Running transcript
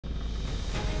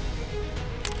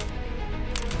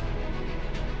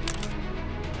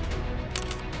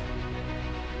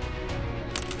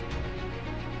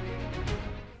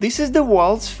This is the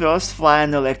world's first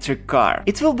flying electric car.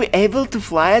 It will be able to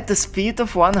fly at a speed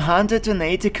of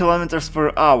 180 km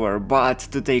per hour, but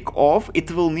to take off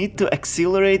it will need to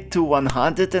accelerate to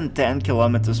 110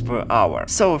 km per hour.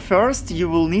 So first you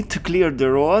will need to clear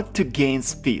the road to gain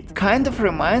speed. Kind of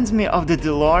reminds me of the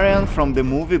DeLorean from the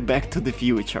movie Back to the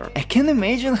Future. I can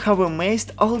imagine how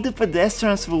amazed all the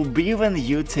pedestrians will be when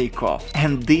you take off.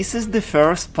 And this is the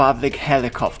first public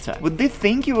helicopter. With this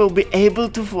thing you will be able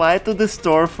to fly to the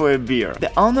store for a beer.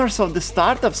 The owners of the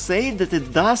startup say that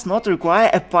it does not require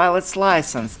a pilot's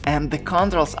license, and the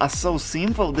controls are so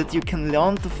simple that you can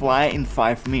learn to fly in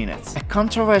 5 minutes. A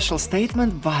controversial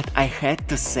statement, but I had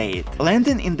to say it.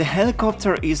 Landing in the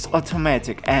helicopter is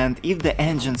automatic, and if the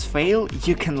engines fail,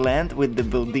 you can land with the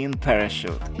built-in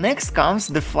parachute. Next comes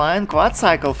the flying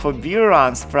Quadcycle for beer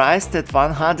runs, priced at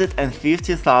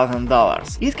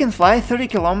 $150,000. It can fly 30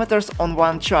 km on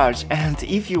one charge, and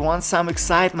if you want some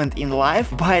excitement in life,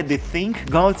 buy the thing,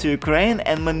 go to Ukraine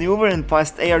and maneuver in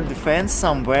past air defense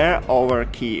somewhere over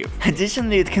Kyiv.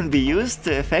 Additionally, it can be used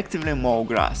to effectively mow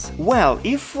grass. Well,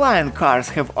 if flying cars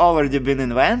have already been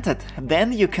invented,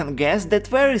 then you can guess that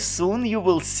very soon you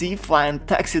will see flying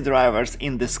taxi drivers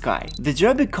in the sky. The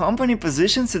Joby company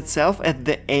positions itself at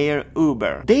the air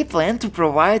Uber. They plan to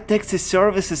provide taxi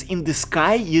services in the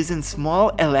sky using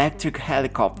small electric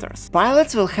helicopters.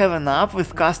 Pilots will have an app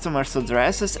with customers'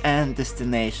 addresses and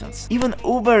destinations. Even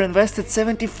Uber invested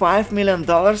 $75 million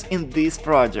in this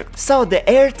project. So the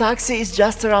air taxi is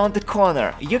just around the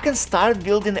corner. You can start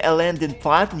building a landing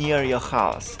pad near your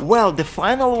house. Well, the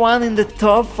final one in the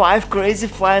top 5 crazy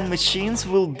flying machines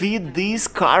will be this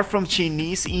car from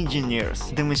Chinese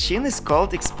engineers. The machine is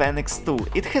called Xpenix-2.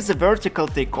 It has a vertical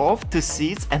takeoff, 2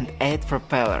 seats and 8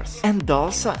 propellers, and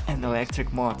also an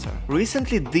electric motor.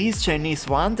 Recently, this Chinese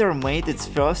wonder made its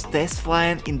first test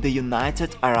flying in the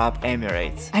United Arab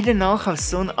Emirates. I don't know how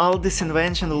soon all this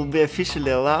invention will be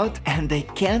officially allowed, and I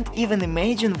can't even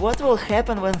imagine what will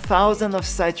happen when thousands of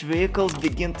such vehicles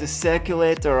begin to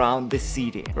circulate around the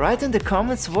city. Write in the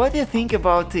comments what you think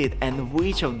about it and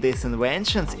which of these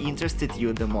inventions interested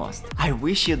you the most. I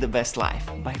wish you the best life.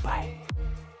 Bye bye.